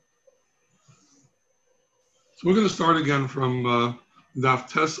So we're going to start again from Daf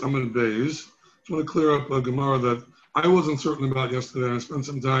Tes Amud Beis. Just want to clear up a Gemarah that I wasn't certain about yesterday. I spent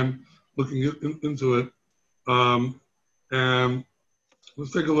some time looking into it. And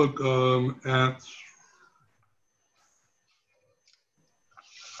let's take a look at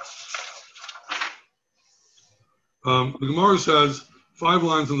the Gemarah says 5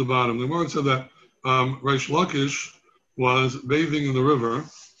 lines on the bottom. The Gemarah said that Reish Lakish was bathing in the river,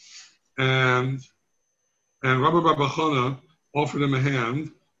 and Rabbi Bar Bachana offered him a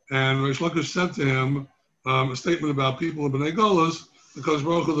hand, and Reish Lakish said to him a statement about people of Bnei Golos, because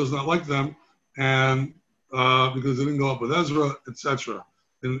Baruch Hu does not like them, and because they didn't go up with Ezra, etc.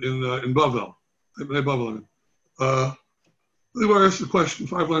 in Bavel, Bnei Bavel. Anyway, I asked the question,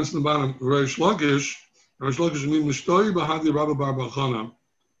 5 lines on the bottom. Reish Lakish means Mishtoi Bahadi Rabbi Bar Bachana.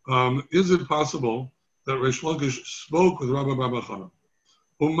 Is it possible that Reish Lakish spoke with Rabbi Bar Bachana?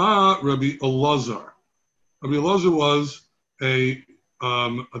 Uma Rabbi Elazar. Rabbi Elazar was a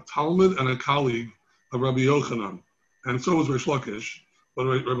Talmud and a colleague of Rabbi Yochanan, and so was Reish Lakish. But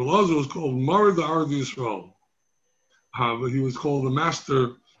Rabbi Elazar was called Marid Ard Yisrael. He was called the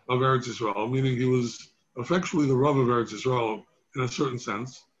master of Eretz Yisrael, meaning he was effectually the Rav of Eretz Yisrael in a certain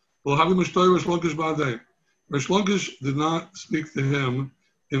sense. Well, Havi Mishtoi Reish Lakish Ba'adei. Reish Lakish did not speak to him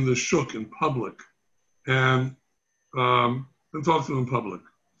in the shuk, in public, and didn't talk to him in public.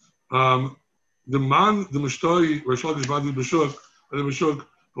 The Mishtoi Reish Lakish Ba'adei B'shuk,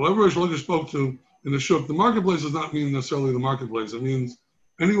 whoever Reish Lakish spoke to in the shuk, the marketplace does not mean necessarily the marketplace. It means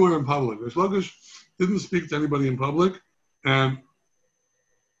anywhere in public. Reish Lakish didn't speak to anybody in public, and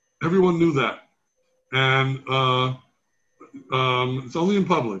everyone knew that. And it's only in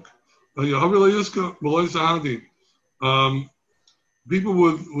public. People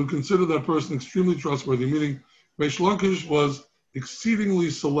would consider that person extremely trustworthy, meaning Reish Lakish was exceedingly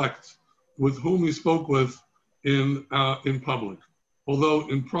select with whom he spoke with in public. Although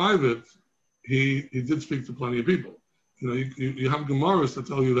in private, he did speak to plenty of people. You have Gemarahs that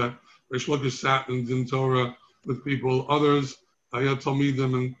tell you that Reish Lakish sat in Din Torah with people. Others, Ayat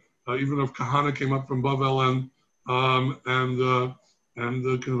Talmidim, and even if Kahana came up from Bavel and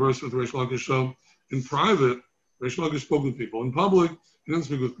conversed with Reish Lakish. So in private, Reish Lakish spoke with people. In public, he didn't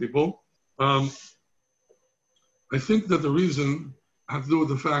speak with people. I think that the reason had to do with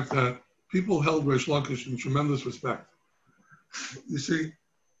the fact that people held Reish Lakish in tremendous respect. You see,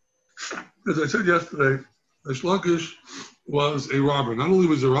 as I said yesterday, Reish Lakish was a robber. Not only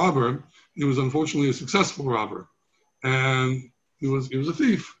was he a robber, he was unfortunately a successful robber, and he was a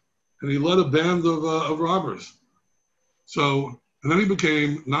thief, and he led a band of robbers. So, and then he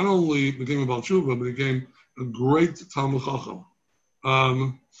not only became a Baal Tshuva, but he became a great Talmud Chacham.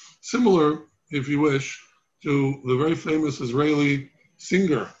 Similar, if you wish, to the very famous Israeli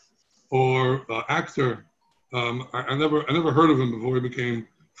singer or actor. I never heard of him before he became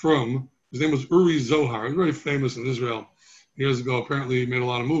from. His name was Uri Zohar. He was very famous in Israel years ago. Apparently, he made a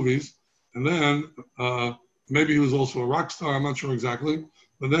lot of movies. And then maybe he was also a rock star. I'm not sure exactly.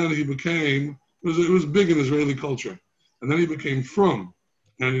 But then he became. It was big in Israeli culture. And then he became from.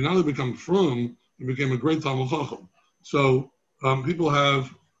 And he not only became from, he became a great Talmud Chacham. So people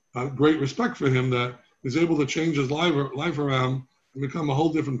have great respect for him that he's able to change his life around and become a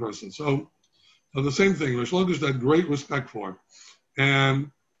whole different person. So the same thing, Reish Lakish had great respect for.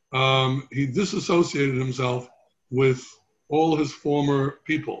 And he disassociated himself with all his former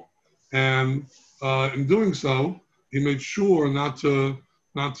people. And in doing so, he made sure not to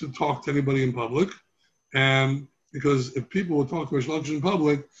talk to anybody in public. And because if people would talk to Reish Lakish in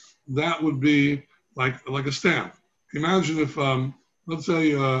public, that would be like a stamp. Imagine if, let's say,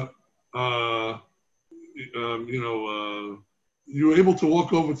 you were able to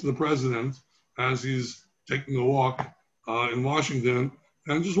walk over to the president as he's taking a walk in Washington,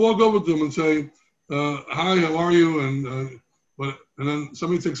 and just walk over to him and say, "Hi, how are you?" And then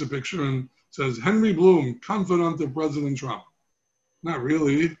somebody takes a picture and says, "Henry Bloom, confidant of President Trump." Not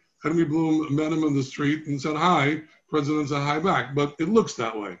really. Henry Bloom met him in the street and said hi. President said hi back, but it looks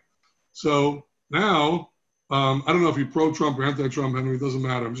that way. So now, I don't know if you're pro-Trump or anti-Trump, Henry, it doesn't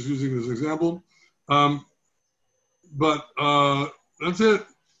matter. I'm just using this example. But that's it.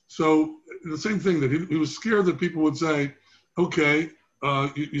 So the same thing, that he was scared that people would say, okay,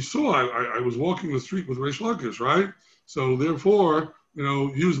 you saw I was walking the street with Reish Lakish, right? So therefore,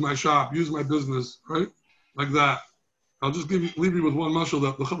 use my shop, use my business, right? Like that. I'll just leave you with one mashal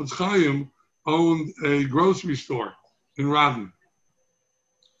that the Chavetz Chaim owned a grocery store in Radin.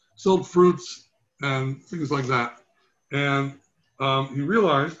 Sold fruits and things like that. And he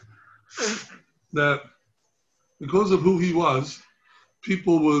realized that because of who he was,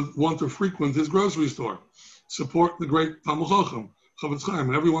 people would want to frequent his grocery store. support the great Talmud Chacham, Chavetz Chaim.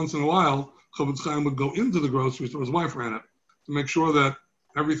 And every once in a while, Chavetz Chaim would go into the grocery store, his wife ran it, to make sure that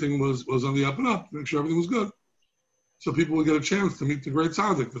everything was on the up and up, to make sure everything was good. So people would get a chance to meet the great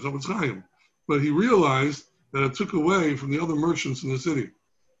tzaddik, the Chavetz Chaim. But he realized that it took away from the other merchants in the city,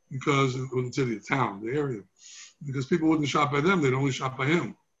 because in the city, the town, the area, because people wouldn't shop by them, they'd only shop by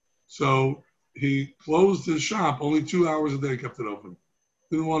him. So he closed his shop, only 2 hours a day kept it open.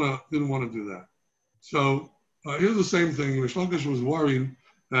 Didn't want to do that. So here's the same thing. Rish Lakish was worried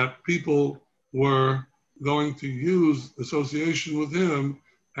that people were going to use association with him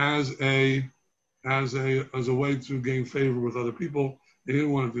as a way to gain favor with other people. He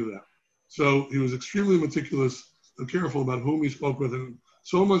didn't want to do that. So he was extremely meticulous and careful about whom he spoke with, and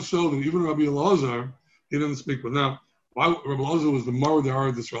so much so that even Rabbi Elazar, he didn't speak with. Now, why Rabbi Elazar was the Marah Dehar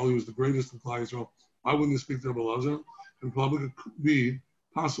of Israel, he was the greatest in Klal Yisrael. Why wouldn't he speak to Rabbi Elazar? In public, it could be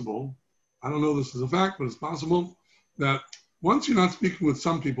possible. I don't know this is a fact, but it's possible that once you're not speaking with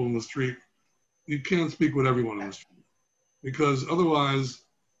some people in the street, you can't speak with everyone in the street, because otherwise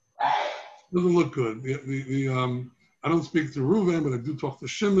it doesn't look good. I don't speak to Reuven, but I do talk to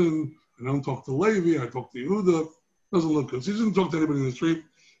Shimon. I don't talk to Levi. I talk to Yehuda. Doesn't look good. So he didn't talk to anybody in the street,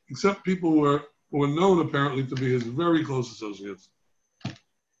 except people who were known apparently to be his very close associates.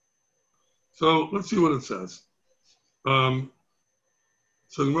 So let's see what it says. So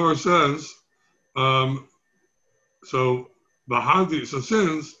the Gemara says, so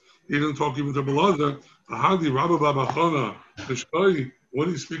since he didn't talk even to Belazar, Bahadi Rabba Babachana, what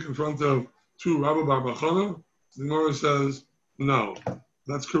do you speak in front of two Rabba Babachana? The Gemara says, no,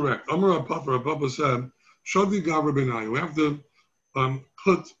 that's correct. Amar Papa said, Shadi Gavra Benai. We have to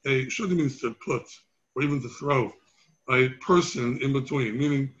Shadi means to put, or even to throw, a person in between,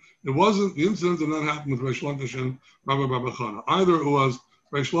 meaning the incident did not happen with Reish Lakish and Rabbi Babachana. Either it was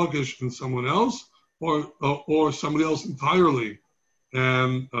Reish Lakish and someone else, or somebody else entirely,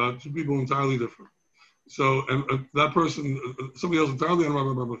 and two people entirely different. So, and that person, somebody else entirely, and Rabbi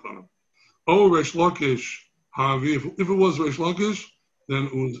Babachana. Oh, Reish Lakish, if it was Reish Lakish, then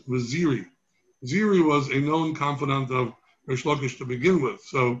it was Ziri. Ziri was a known confidant of Reish Lakish to begin with,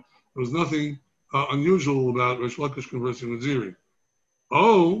 so there was nothing unusual about Reish Lakish conversing with Ziri.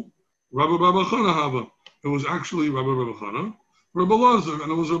 Oh, Rabbi Babachana Hava. It was actually Rabbi Babachana, Rabbi Lazar,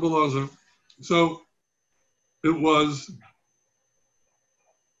 and it was Rabbi Lazar. So it was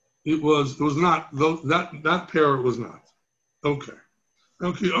not that pair. It was not okay.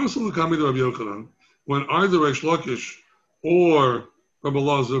 Okay. Also, the Kami to Rabbi Yochanan, when either Reish Lakish or Rabbi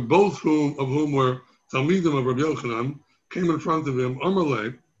Lazar, both of whom were Talmidim of Rabbi Yochanan, came in front of him,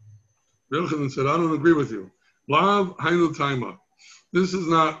 Amalei, Rabbi Yochanan said, I don't agree with you. Lav Hainu Taima. This is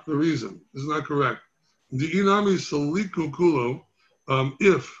not the reason. This is not correct. The Inami Saliku Kulo,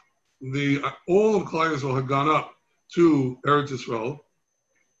 if all of Klal Yisrael had gone up to Eretz Yisrael,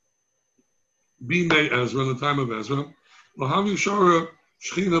 B'nei Ezra, in the time of Ezra, Lahav Yishara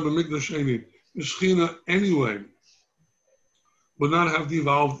Shechina b'Mikdash Sheni, the Shechina anyway would not have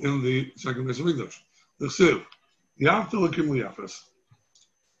devolved in the second base of Mikdash. The Siv, Yafta Lakim Liyafes.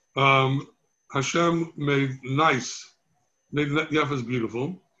 Hashem made Yafes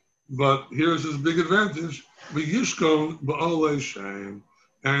beautiful, but here's his big advantage: V'yishkon ba'alei Shem,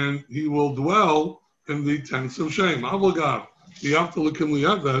 and he will dwell in the tents of Shem. Avlagav, Yafta Lakim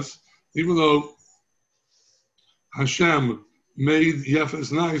Liyafes, even though Hashem made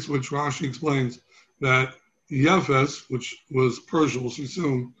Yefes nice, which Rashi explains that Yefes, which was Persia, we'll see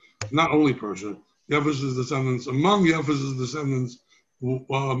soon, not only Persia, Yefes' descendants, among Yefes' descendants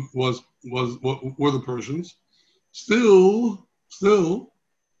were the Persians. Still,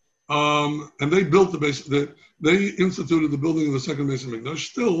 and they built the base, they instituted the building of the second base of Mikdash.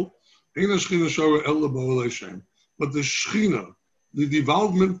 Still, but the Shechina, the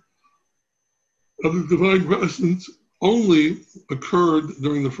development of the divine presence, only occurred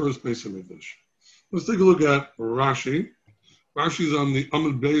during the first base of Mikdash. Let's take a look at Rashi. Rashi's on the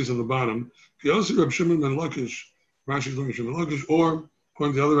Amud Beis on the bottom. Kiyasi Reb Shimon ben Lakish. Rashi's on Shimon ben Lakish, or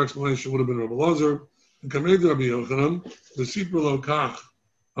according to the other explanation, would have been Rabbi Lazar. And Kamed Rabbi Yochanan, the Sipur lo Kach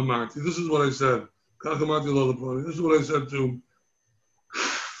Amarti. This is what I said. Kach Amarti lo Leponi. This is what I said to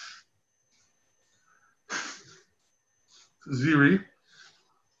Ziri,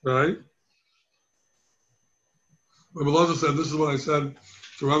 right? Rabbi Lazar said, this is what I said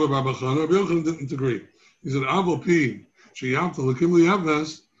to Rabbi Babachana. Rabbi Yochanan didn't agree. He said, Avo Pi, Sheyavta L'kim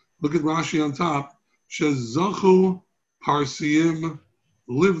Liyavnes, look at Rashi on top, Shezachu Parsiim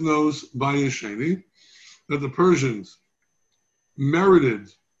Livnos Bayesheni, that the Persians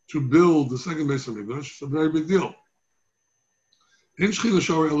merited to build the second base of Mikdash. It's a very big deal. The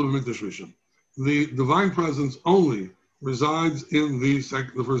the divine presence only resides in the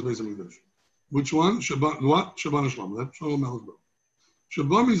first base of Mikdash. Which one? What? Shabbat Shlomo. That's Shlomo Melech.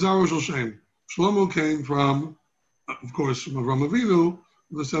 Shabbat Mizaro Shel Shem. Shlomo came from, of course, from Avraham Avinu,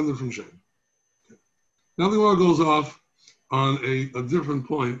 descended from Shem. Okay. Now the Gemara goes off on a different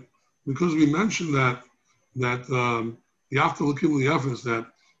point, because we mentioned that Yafta L'Kim L'Yefes,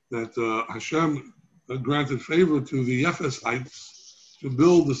 that Hashem granted favor to the Yefesites to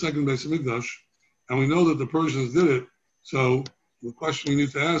build the second base of Mikdash, and we know that the Persians did it. So the question we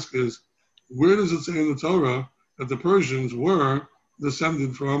need to ask is, where does it say in the Torah that the Persians were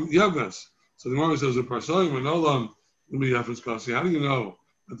descended from Yefes? So the Gemara says, "Parsoim and Olam Yefes Kasi." How do you know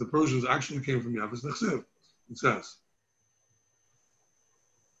that the Persians actually came from Yefes? It says,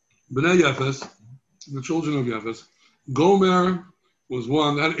 Bnei Yefes, the children of Yefes. Gomer was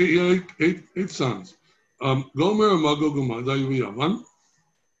one that had eight sons. Gomer, Magog, Yavan.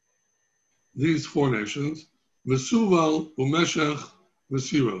 These four nations. Vesuval, Umeshech,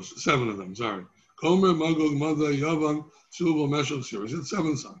 Vesiros. 7 of them. Sorry. Gomer, Magog, Yavan, Suval, Meshech, Vesiros. It's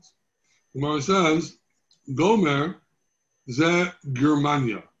 7 sons. The Gemara says, Gomer, Ze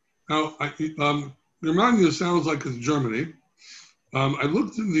Germania. Now, Germania sounds like it's Germany. I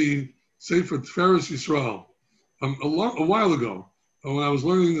looked in the Sefer Tiferes Yisrael a while ago when I was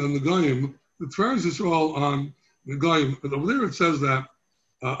learning on the Goyim, the Tiferes Yisrael on the Goyim. Over there it says that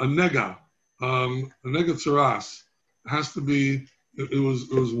a nega tsaras has to be. It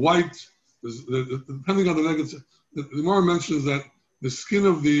was white. Depending on the nega, the Gemara mentions that the skin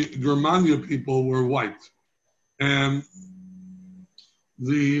of the Germania people were white, and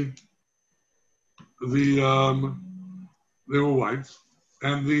they were white,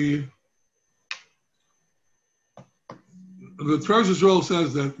 and the Tiferes Yisrael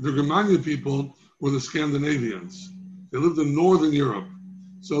says that the Germania people were the Scandinavians. They lived in Northern Europe,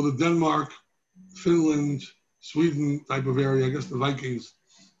 so the Denmark, Finland, Sweden type of area. I guess the Vikings,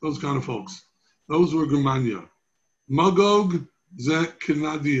 those kind of folks. Those were Germania. Magog ze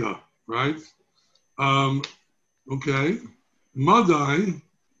Kanadia, right? Okay. Madai.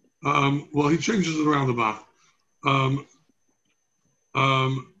 Well, he changes it around the back.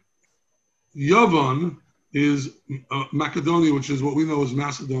 Yavan is Macedonia, which is what we know as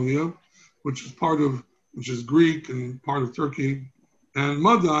Macedonia, which is Greek and part of Turkey. And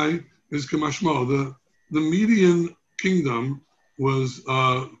Madai is Kamashmo. The Median kingdom was,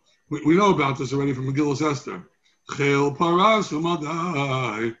 we know about this already from Megillah Esther. Chel Paras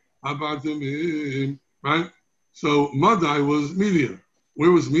Madai, right? So Madai was Media.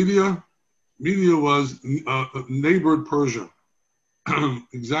 Where was Media? Media was neighbored Persia.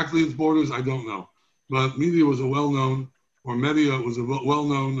 Exactly its borders, I don't know. But Media was a well-known, or Media was a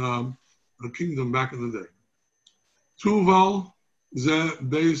well-known kingdom back in the day. Tuval ze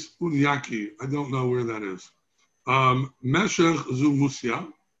Beis Unyaki. I don't know where that is. Meshech zu Musia.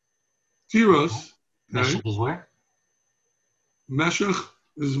 Tiras. Okay. Meshech is where? Meshech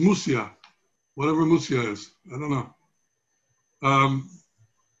is Musia. Whatever Musia is. I don't know.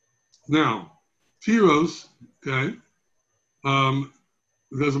 Now, Tiros, okay,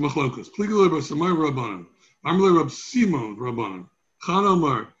 there's a machlokas. Pligale Rab Samai Rabbanan. Amle Rab Simon Rabbanan. Chan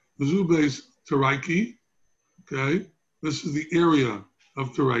Amar, Zubes Taraiki, okay, this is the area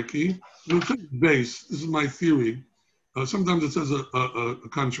of Taraiki. Base, this is my theory. Sometimes it says a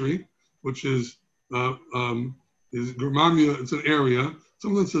country, which is Germania, it's an area.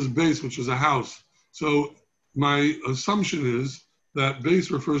 Sometimes it says base, which is a house. So my assumption is that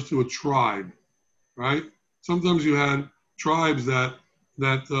base refers to a tribe, right? Sometimes you had tribes that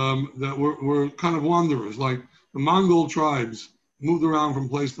were kind of wanderers, like the Mongol tribes moved around from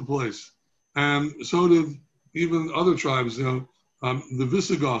place to place, and so did even other tribes. The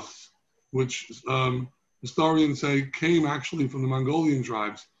Visigoths, which historians say came actually from the Mongolian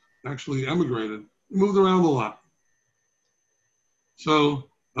tribes, actually emigrated, moved around a lot. So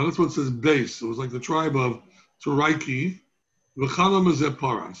that's what it says base. It was like the tribe of Taraiki.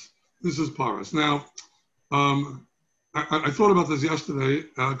 Paras. This is Paras. Now, I thought about this yesterday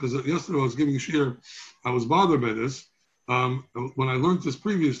because yesterday I was giving shir. I was bothered by this. When I learned this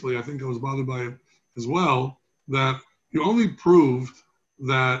previously, I think I was bothered by it as well, that you only proved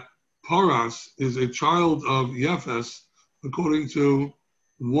that Paras is a child of Yefes according to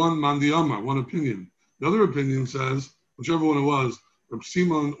one Mandiyama, one opinion. The other opinion says, whichever one it was, Reb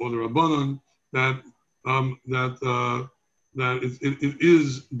Simon or the Rabbanan, that it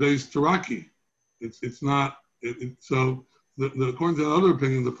is based Taraki. It's not. So according to the other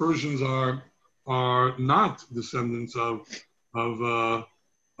opinion, the Persians are not descendants of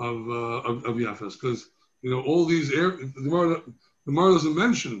Yefes, because all these the Gemara doesn't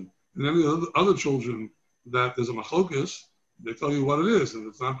mention And any other children that there's a machlokas, they tell you what it is, and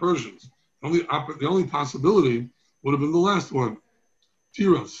it's not Persians. The only possibility would have been the last one,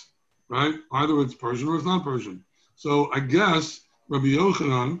 Tiras, right? Either it's Persian or it's not Persian. So I guess Rabbi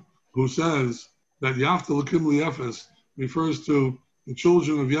Yochanan, who says that Yafta Lakim Liefes refers to the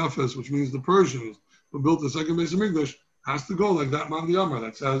children of Yefes, which means the Persians who built the second base of English, has to go like that Man Yamar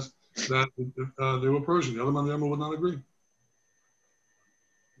that says that they were Persian. The other Man Yamar would not agree.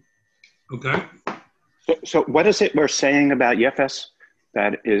 Okay? So what is it we're saying about Yefes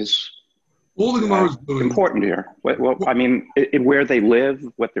that is all the Gemara is doing important here? I mean, where they live,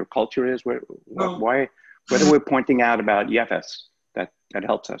 what their culture is, why? What are we pointing out about Yefes that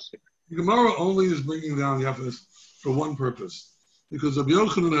helps us? The Gemara only is bringing down Yefes for one purpose, because Rabbi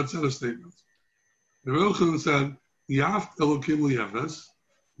Yochanan had said a statement. Rabbi Yochanan said, Yaf Elokim Yefes,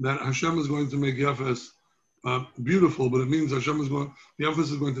 that Hashem is going to make Yefes beautiful, but it means Yefes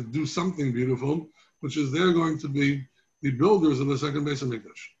is going to do something beautiful, which is they're going to be the builders of the second base of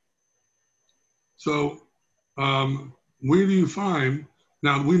Mikdash. So, where do you find,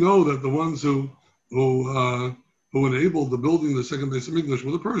 now we know that the ones who enabled the building of the second base of Mikdash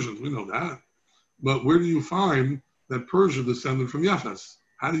were the Persians, we know that. But where do you find that Persia descended from Yefes?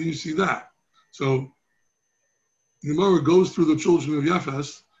 How do you see that? So, Gemara goes through the children of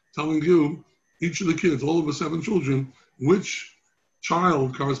Yefes, telling you, each of the kids, all of the 7 children, which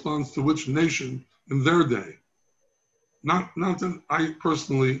child corresponds to which nation in their day. Not that I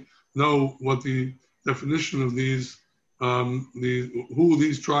personally know what the definition of these, who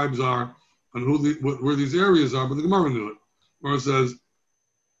these tribes are and where these areas are, but the Gemara knew it. Gemara says,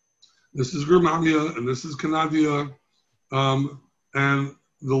 this is Germania and this is Canada, and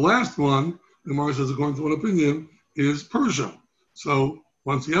the last one, the Gemara says, according to one opinion, is Persia. So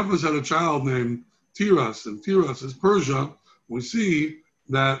once Yefes had a child named Tiras, and Tiras is Persia, we see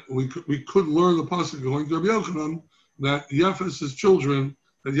that we could learn the pasuk going to Rabbi Yochanan that Yefes' children,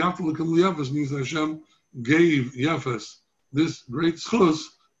 that Yafta L'Kim Yefes means that Hashem gave Yefes this great schus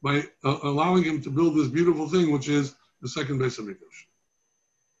by allowing him to build this beautiful thing, which is the second base of Mikdash.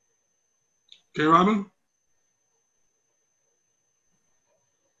 Okay, Robin?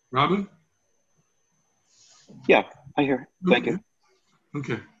 Robin? Yeah, I hear. Thank you.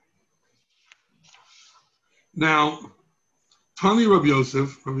 Okay. Now, Tani Rabbi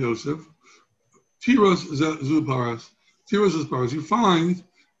Yosef, Tiras zu Paras. Tiras is Paras. You find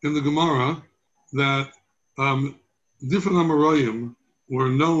in the Gemara that different Amoraim were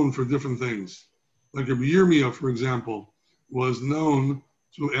known for different things. Like Rabbi Yirmiyah, for example, was known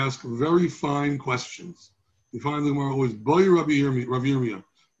to ask very fine questions. You find the Gemara always, Boy Rabbi Yirmiyah. Rabbi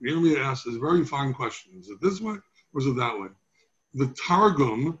Yirmiyah asks his very fine questions. Is it this way or is it that way? The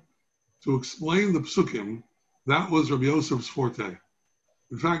Targum, to explain the Psukim, that was Rabbi Yosef's forte.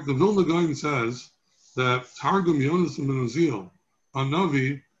 In fact, the Vilna Gaon says that Targum Yonas ben Uziel on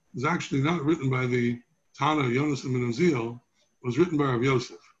Navi is actually not written by the Tana Yonas ben Uziel, it was written by Rabbi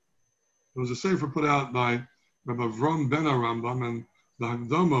Yosef. It was a sefer put out by Rabbi Avram ben Arambam, and the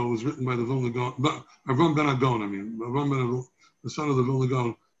Hagdama was written by the Vilna Gaon, Avram ben Agon, Avram ben, the son of the Vilna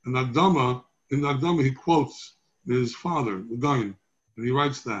Gaon. And in the Hagdama he quotes his father, the Gaon, and he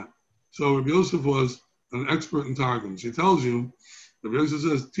writes that. So Rabbi Yosef was an expert in Targums. He tells you, Rabbi Yosef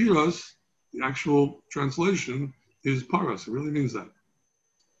says, Tiras, the actual translation, is Paras. It really means that.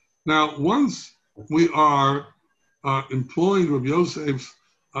 Now, once we are employing Rabbi Yosef's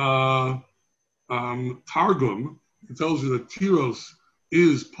Targum, it tells you that Tiros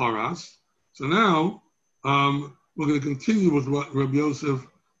is Paras. So now, we're going to continue with what Rabbi Yosef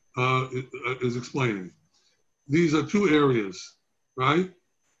is explaining. These are 2 areas, right?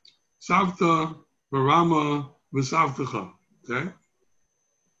 Savta, Barama, V'Savtecha, okay?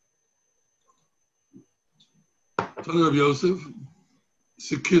 Tani Rabbi Yosef,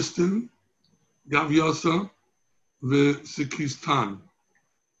 Sikistan, Gavyasa, V'Sikistan.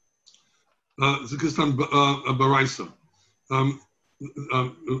 Sikistan Baraisa.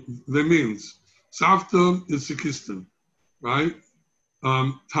 That means, Savta is Sikistan, right?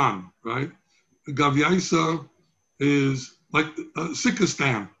 Tan, right? Gavyasa is like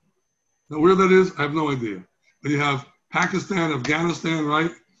Sikistan. Now, where that is, I have no idea. But you have Pakistan, Afghanistan,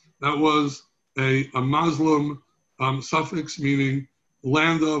 right? That was a Muslim suffix meaning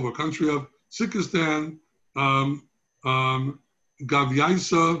land of or country of. Sikistan,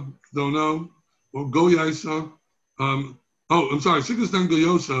 Gavyaisa, don't know, or Goyaisa. I'm sorry, Sikistan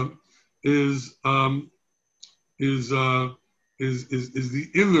Goyosa is the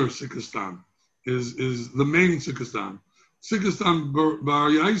inner Sikistan, is the main Sikistan. Sikistan Bar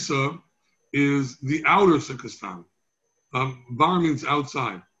Yaisa is the outer Sikistan. Bar means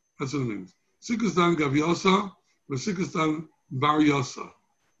outside. That's what it means. Sikistan Gavyosa, or Sikistan Bar Yosa.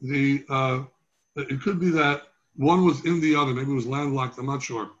 It could be that one was in the other. Maybe it was landlocked. I'm not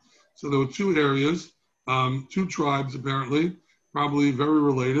sure. So there were two areas, two tribes apparently, probably very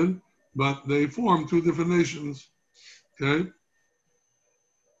related, but they formed two different nations. Okay.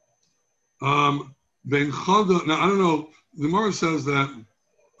 Now I don't know. The Gemara says that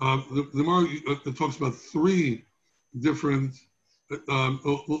the Gemara talks about three different.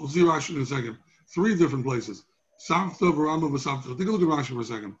 We'll see Rashi in a second. Three different places. Savta, Varama, Vasavta. Take a look at Rashi for a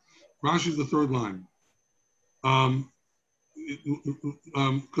second. Rashi is the third line.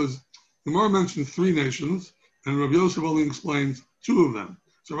 Because the Gemara mentioned three nations, and Rabbi Yosef only explains two of them.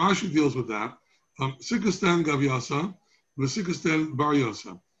 So Rashi deals with that. Sikistan Gavyasa, Vesikistan Bar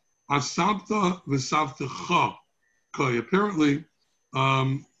Yosa. Asabta Vesavtecha Koi. Apparently,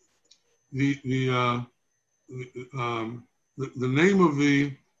 the name of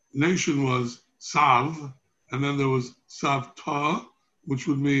the nation was Sav, and then there was Savta, which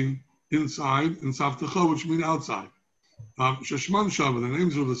would mean inside, and Savtecha, which would mean outside. Sheshman Shava, the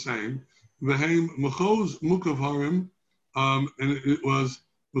names are the same. Vehem Mechoz Mukav Harim, and it was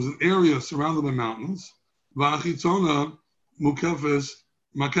an area surrounded by mountains. Va'achitzona Mukefes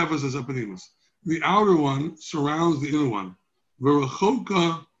Makefes Epinimus. The outer one surrounds the inner one.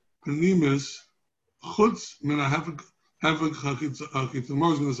 V'rechoka Penimis Chutz Mina Hefek Chachitz. The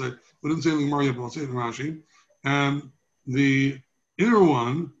Gemara is going to say, we didn't say anything more yet, but I'll say it in Rashi. And the inner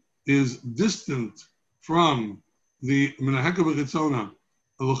one is distant from the Minaheka V'chitzona,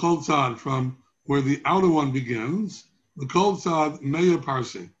 the Chol Tzad, from where the outer one begins, the Chol Tzad Meya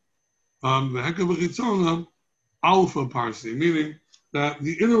Parsi. The Heka V'chitzona Alpha Parsi, meaning that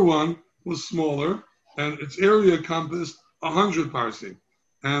the inner one was smaller and its area encompassed 100 Parsi.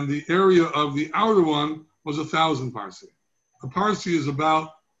 And the area of the outer one was 1,000 Parsi. A Parsi is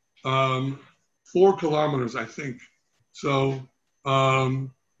about 4 kilometers, I think. So the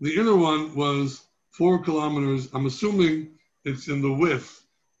inner one was 4 kilometers. I'm assuming it's in the width,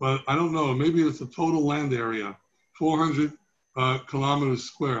 but I don't know. Maybe it's the total land area, 400 kilometers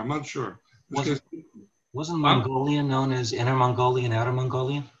square. I'm not sure. Wasn't Mongolia known as Inner Mongolia and Outer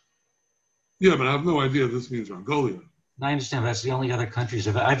Mongolia? Yeah, but I have no idea if this means Mongolia. I understand. That's the only other countries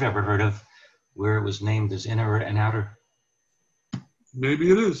I've ever heard of where it was named as Inner and Outer.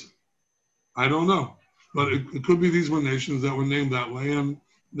 Maybe it is. I don't know. But it could be these were nations that were named that way, and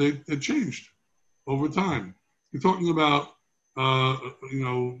they changed over time. You're talking about,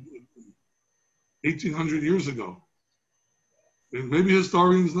 1,800 years ago. Maybe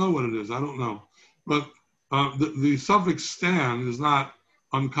historians know what it is. I don't know. But the suffix stan is not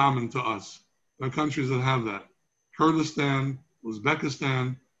uncommon to us. There are countries that have that. Kurdistan,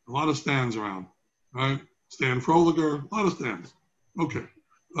 Uzbekistan, a lot of stands around. Right? Stan Froliger, a lot of stands. Okay.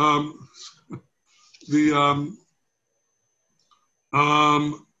 Now,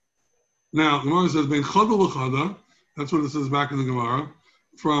 the Gemara says, Ben Chada L'Chada, that's what it says back in the Gemara,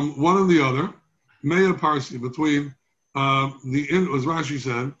 from one and the other, Meya Parsi, between as Rashi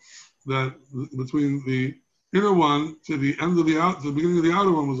said, that between the inner one to the end of to the beginning of the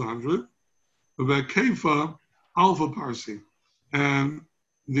outer one was 100, but Kefa Alpha Parsi, and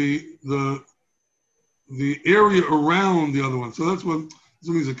the area around the other one. So that's what this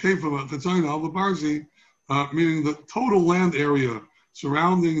means. A Kefa Katzayna Alpha Parsi, meaning the total land area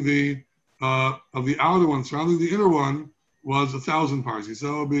surrounding the of the outer one, surrounding the inner one, was 1,000 Parsi.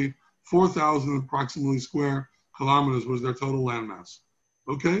 So it would be 4,000 approximately square kilometers was their total land mass.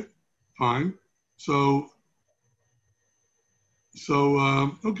 Okay, fine. So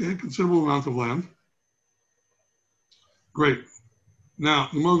okay, considerable amount of land. Great. Now,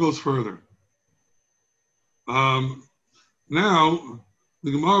 the Gemara goes further. Now,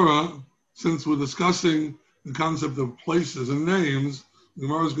 the Gemara, since we're discussing the concept of places and names, the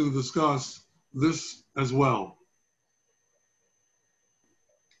Gemara is going to discuss this as well.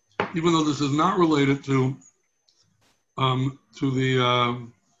 Even though this is not related to the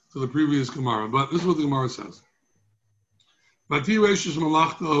previous Gemara, but this is what the Gemara says. Vati Reishis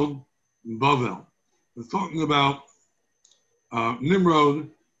Malachto Bavel. It's talking about Nimrod,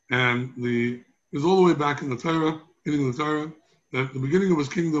 and is all the way back in the Torah, beginning of the Torah, that the beginning of his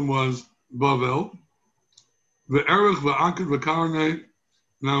kingdom was Bavel. Ve'erech ve'akad ve'karnei.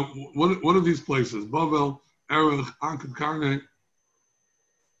 Now, what are these places? Bavel, Erech, Akad, Karnei.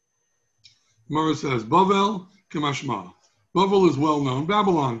 Gemara says, Bavel, Kimashma. Bavel is well known.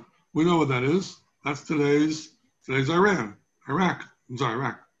 Babylon, we know what that is. That's today's Iran. Iraq.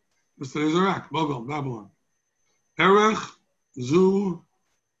 That's today's Iraq. Bavel, Babylon. Erech, Zu,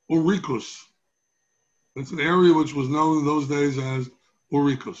 Urikus. That's an area which was known in those days as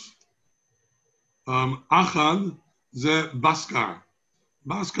Urikus. Achad ze Baskar.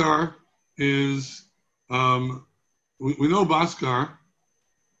 Baskar is, we know Baskar.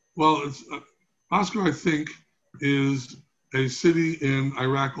 Well, it's Baskar, I think, is a city in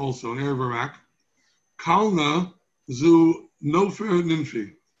Iraq also, an area of Iraq. Kalna zu Nofer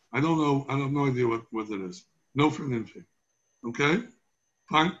Ninfi. I don't know. I have no idea what that is. Nofer Ninfi. Okay?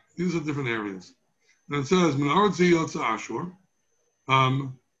 Fine. These are different areas. And it says, Min Aretzi Yotza Ashur.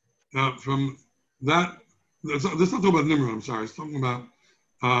 From that, this not talking about Nimrod, I'm sorry. It's talking about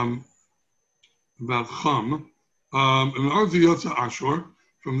Chum. Min Aretzi Yotza Ashur.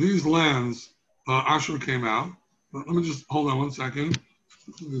 From these lands, Ashur came out. Let me just hold on 1 second.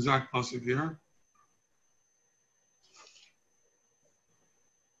 The exact pasuk here.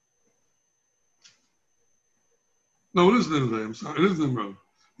 No, it is Nineveh. I'm sorry. It is Nimrod.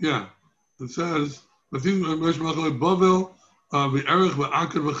 Yeah. It says, Bavel,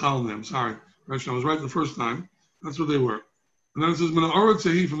 I'm sorry. I was right the first time. That's what they were. And then it says,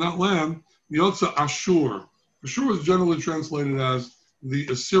 from that land, Yotza Ashur. Ashur is generally translated as the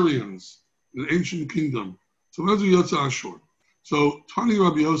Assyrians, the ancient kingdom. So that's Yotza Ashur. So Tani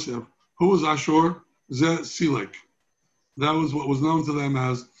Rabbi Yosef, who was Ashur? Zeh Silek. That was what was known to them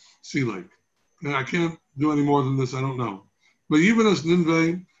as Silek. And I can't do any more than this, I don't know. But even as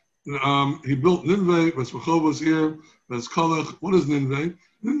Nineveh, he built Nineveh, Vesvachov was here, Veskalech. What is Nineveh?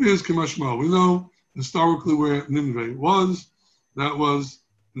 Nineveh is Kamashma. We know historically where Nineveh was. That was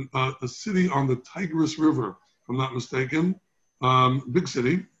a city on the Tigris River, if I'm not mistaken. Big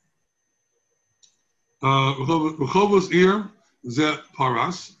city. Rechovos Ir, Zet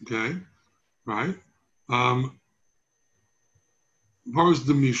Paras, okay, right. Paras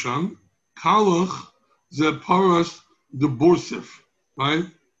de Mishan. Kalach, Zet Paras de Borsif, right.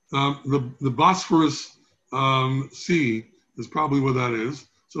 The Bosphorus Sea is probably where that is.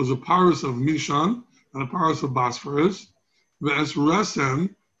 So there's a Paras of Mishan and a Paras of Bosphorus. Ve'es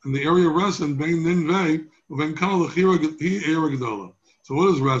Resen, and the area of Resen, Bein Ninveh, Uven Kalach, Hi Eira Gedola. So what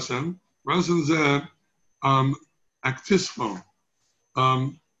is Resen? Resen Zeh, Actisphone.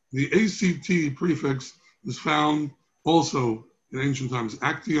 The ACT prefix is found also in ancient times.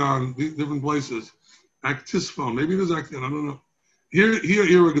 Action, different places. Actisphone. Maybe it is Action, I don't know. Here,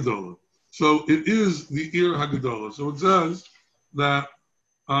 Eira Gedola. So it is the Ir HaGedola. So it says that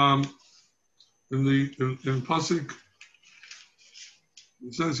in Pasuk,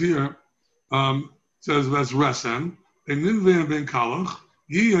 it says here, it says that's Resen, and Ninveh ben Kalach,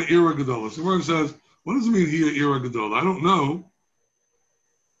 Hiya Eira Gedola. So where it says, what does it mean Hiya Eira Gedola? I don't know.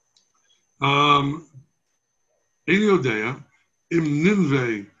 Eliodea, Im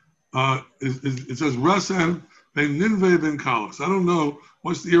Ninveh, it says Resen, ben Ninveh ben Kalach. So I don't know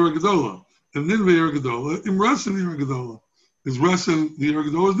what's the Eira Gedola. And Ninveh Eira Gedola, Im Resen Eira Gedola. Is Resen the Eira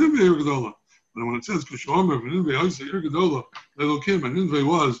Gedola? Is Ninveh Eira Gedola? But when it says Kishomer, Ninveh, I say Eira Gedola, Elokim, and Ninveh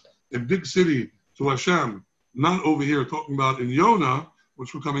was a big city to Hashem, not over here talking about in Yonah,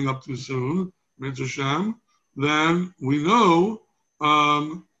 which we're coming up to soon, Mitzvah Hashem, then we know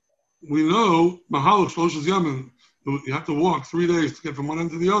Mahalach Shloshas Yamin, you have to walk 3 days to get from one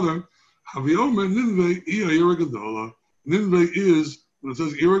end to the other. Haviomer Ninveh Eira Gedola. Ninveh is, when it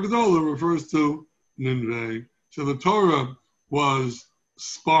says Eira Gedola, refers to Ninveh. So the Torah was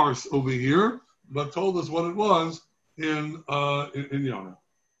sparse over here, but told us what it was in Yonah.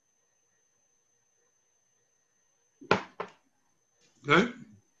 Okay?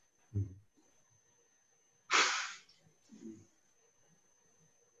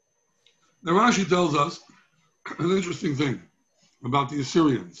 Now Rashi tells us an interesting thing about the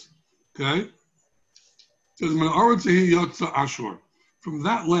Assyrians. Okay? It says, "Men Aretzi Yotza Ashur." From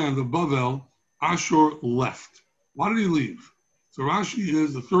that land of Bavel, Ashur left. Why did he leave? So Rashi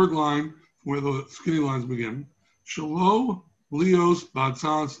is the third line from where the skinny lines begin. Shalo Leos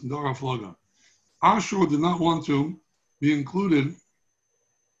Batzaz Dara Floga. Ashur did not want to be included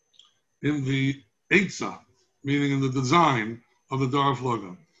in the Eitzah, meaning in the design of the Dara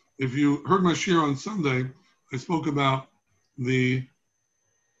Floga. If you heard my shir on Sunday, I spoke about the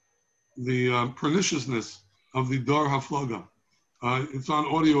perniciousness of the Dar HaFlaga. It's on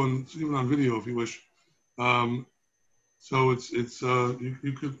audio and it's even on video if you wish. So it's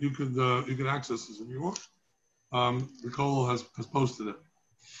you could access this if you want. Nicole has posted it.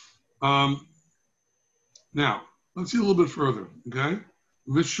 Now let's see a little bit further. Okay,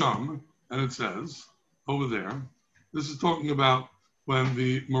 Visham, and it says over there. This is talking about when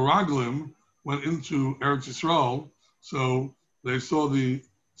the Meraglim went into Eretz Yisrael. So they saw the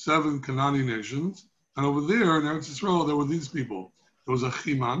 7 Canaanite nations, and over there in Eretz Yisrael there were these people. There was a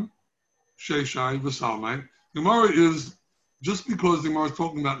Chiman, Sheshai, V'Salmai. Gemarah is just because the Gemara is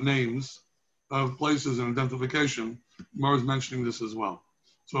talking about names of places and identification, the Gemara is mentioning this as well.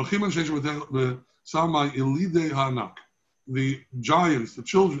 So Achiman Sheish Samai Ilide Hanak, the giants, the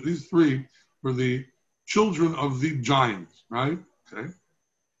children, these three were the children of the giants, right? Okay.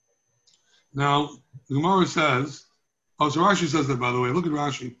 Now, the Gemara says, so Rashi says that, by the way. Look at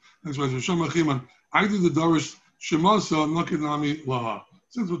Rashi. Next verse. I do the Darish Shemasa Nakinami Laha.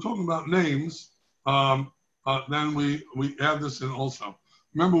 Since we're talking about names, then we add this in also.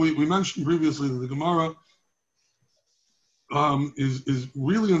 Remember, we mentioned previously that the Gemara is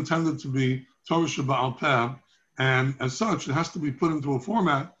really intended to be Torah Sheba'al Peh, and as such, it has to be put into a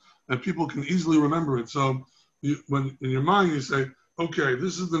format that people can easily remember it. So, when in your mind you say, okay,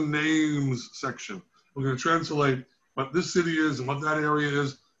 this is the names section. We're going to translate what this city is and what that area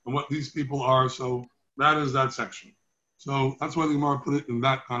is and what these people are. So that is that section. So that's why the Gemara put it in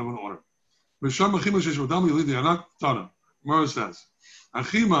that kind of an order. Gemara says,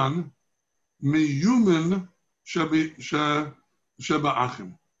 Achiman miyumin sheba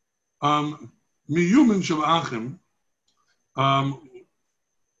achim. Miyumin sheba achim.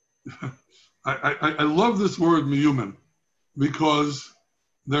 I love this word miyumin because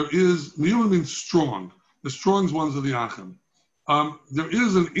miyumin means strong. The strong ones are the achim. There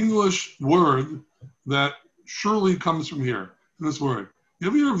is an English word that surely comes from here, in this word. You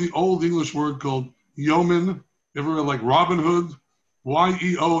ever hear of the old English word called yeoman? You ever heard like Robin Hood?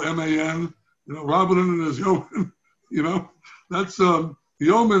 Y-E-O-M-A-N? Robin Hood is yeoman. That's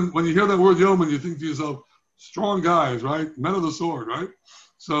yeoman. When you hear that word yeoman, you think to yourself, strong guys, right? Men of the sword, right?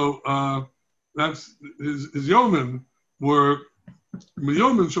 So that's his yeoman were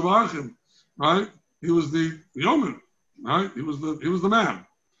yeoman shavachim, right? He was the yeoman, right? He was the man.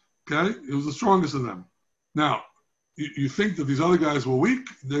 Okay, he was the strongest of them. Now, you think that these other guys were weak?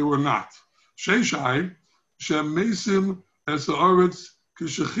 They were not. Sheishai shemesim es haaretz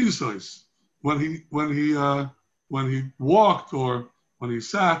kishechisos. When he walked or when he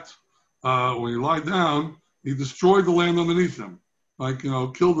sat, when he lied down, he destroyed the land underneath him, like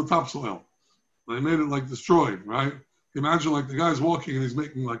killed the topsoil. They made it like destroyed, right? Imagine like the guy's walking and he's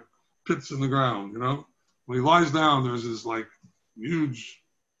making like pits in the ground, When he lies down, there's this like huge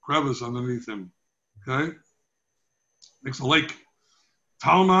crevice underneath him. Okay? Makes a lake.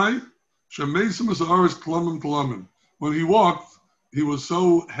 Talmai, Shemesim is Aris Tlamim. When he walked, he was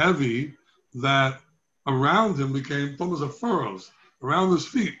so heavy that around him became almost of furrows. Around his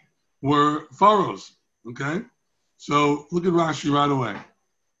feet were furrows. Okay? So look at Rashi right away.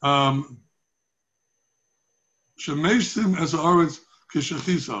 Shemesim es Aris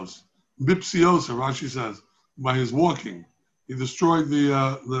Kishachisos. Bipsiosa, Rashi says, by his walking, he destroyed the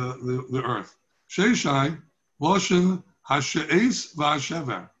earth. Sheishai, Loshin Hashe'es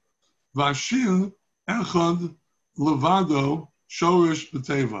Va'ashever. Vashin Echad Levado Shorish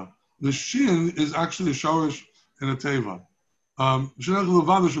B'Teva. The Shin is actually a Shorish in a Teva. Shin Echad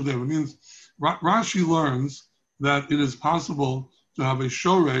Levado Shorish B'Teva means Rashi learns that it is possible to have a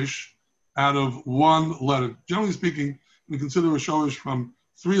Shorish out of one letter. Generally speaking, we consider a Shorish from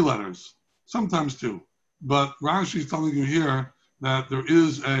 3 letters, sometimes 2. But Rashi is telling you here that there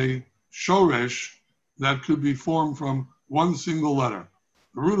is a shoresh that could be formed from one single letter.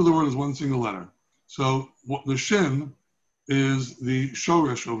 The root of the word is one single letter. So the shin is the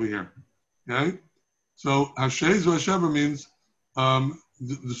shoresh over here. Okay? So Hashez Vashever means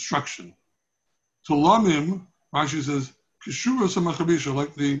destruction. Tulamim, Rashi says, Kishura Samachabisha,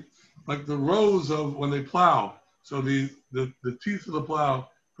 like the rows of when they plow. So the teeth of the plow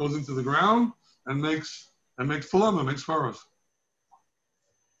goes into the ground and makes tulamim, makes furrows.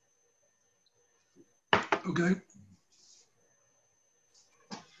 Okay.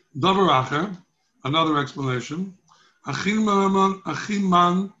 Davar acher, another explanation.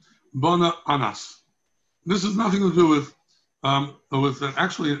 Achiman bona anas. This has nothing to do with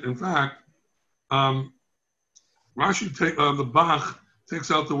actually, in fact, Rashi the Bach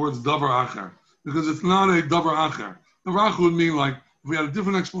takes out the words davar acher because it's not a davar acher. Davar acher would mean like if we had a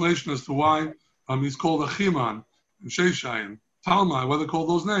different explanation as to why he's called Achiman and Sheishai and Talmai, why they call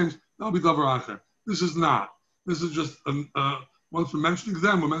those names, that'll be davar acher. This is not. This is just once we're mentioning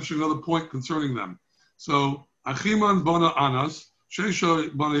them, we're mentioning another point concerning them. So Achiman bona anas,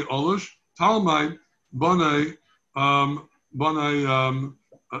 Sheishai b'nei olosh, Talmai b'nei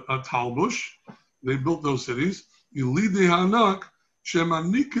talbush. They built those cities. Yilidei hanak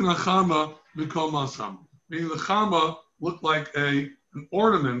shemanikin achama mikol masam. Meaning the chama looked like an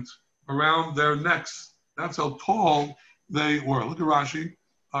ornament around their necks. That's how tall they were. Look at Rashi.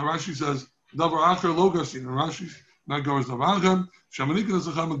 Rashi says, Davar acher lo gasin. And Rashi, not goes davar acher. Shamanikin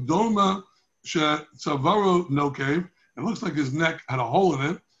achama doma she tzavaro nokev It looks like his neck had a hole in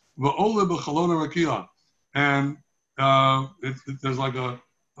it. And there's like a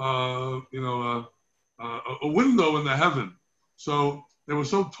window in the heaven. So they were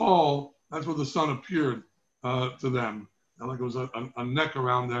so tall, that's where the sun appeared to them. And like it was a neck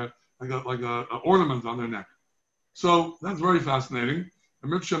around there, like a ornament on their neck. So that's very fascinating.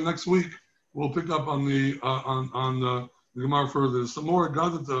 And Mitzvah next week we'll pick up on the Gemara further. There's some more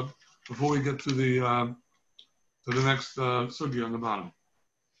Gadata before we get to the next sugya on the bottom.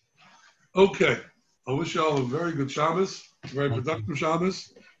 Okay, I wish you all a very good Shabbos, a very productive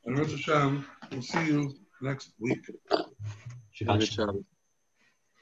Shabbos, and Rosh Hashem, we'll see you next week. Shabbat shalom.